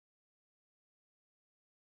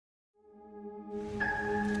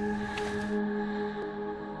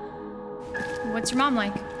What's your mom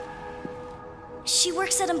like? She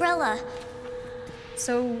works at Umbrella.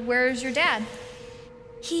 So where's your dad?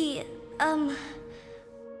 He's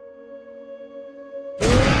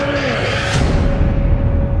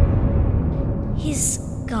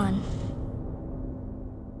gone.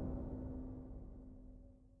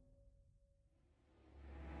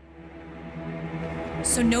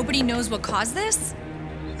 So nobody knows what caused this?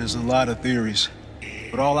 There's a lot of theories,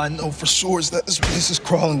 but all I know for sure is that this place is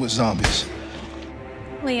crawling with zombies.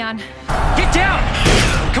 Leon. Get down!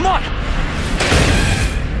 Come on!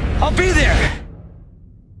 I'll be there!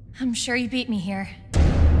 I'm sure you beat me here.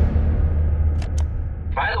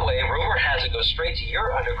 By the way, rumor has it goes straight to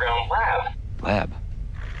your underground lab. Lab?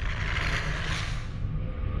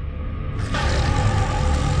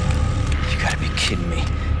 You gotta be kidding me.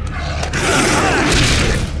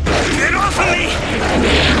 Get off of me!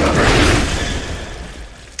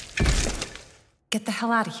 Get the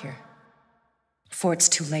hell out of here before it's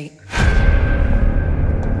too late.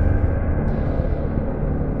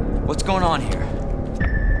 What's going on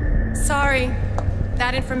here? Sorry,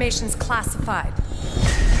 that information's classified.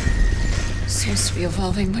 Seems to be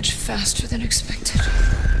evolving much faster than expected.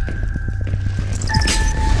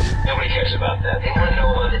 Nobody cares about that. They want to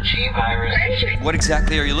know about the G virus. What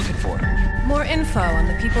exactly are you looking for? More info on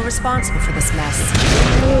the people responsible for this mess.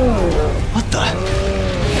 What the?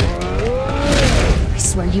 I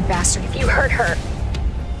swear, you bastard, if you hurt her.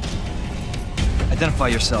 Identify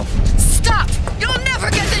yourself. Stop! You'll never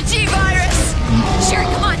get the G virus! Sherry,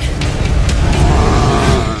 come on!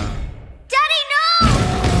 Daddy, no!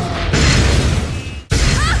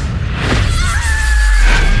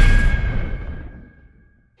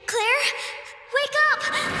 Claire, wake up!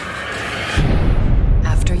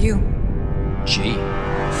 After you. Gee,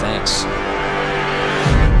 thanks.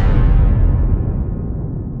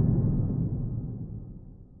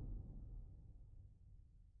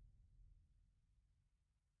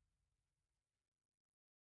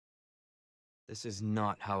 This is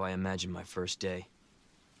not how I imagined my first day.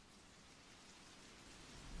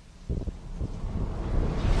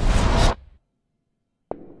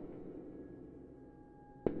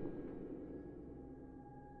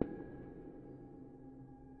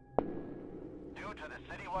 Due to the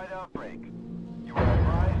citywide outbreak, you are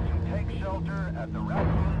advised to take shelter at the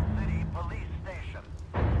Raccoon City Police Station.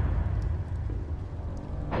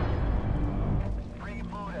 Free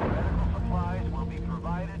food and medical supplies will be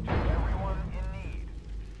provided to everyone in need.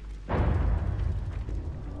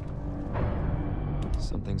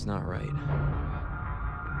 Something's not right.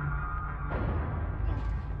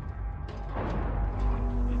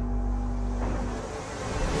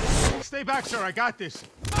 Stay back, sir. I got this.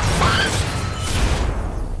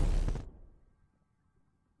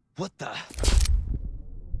 What the?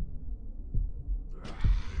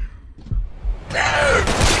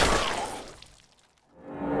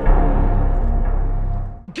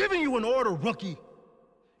 I'm giving you an order, rookie.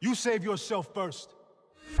 You save yourself first.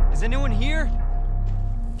 Is anyone here?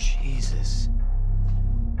 Jesus.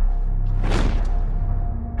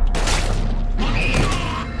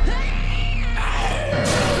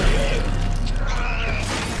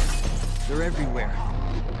 They're everywhere.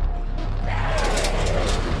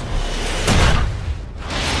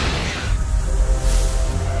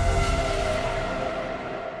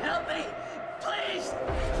 Help me! Please!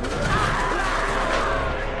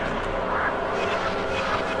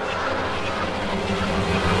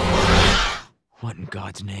 What in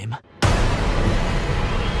God's name?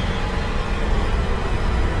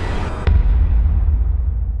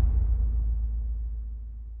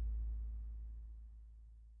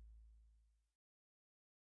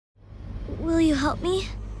 Will you help me?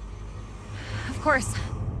 Of course.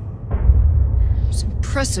 It's an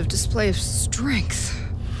impressive display of strength.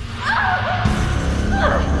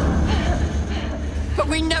 But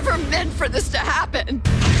we never meant for this to happen.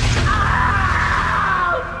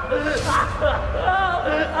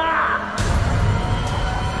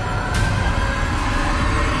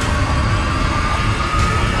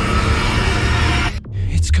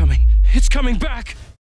 It's coming. It's coming back.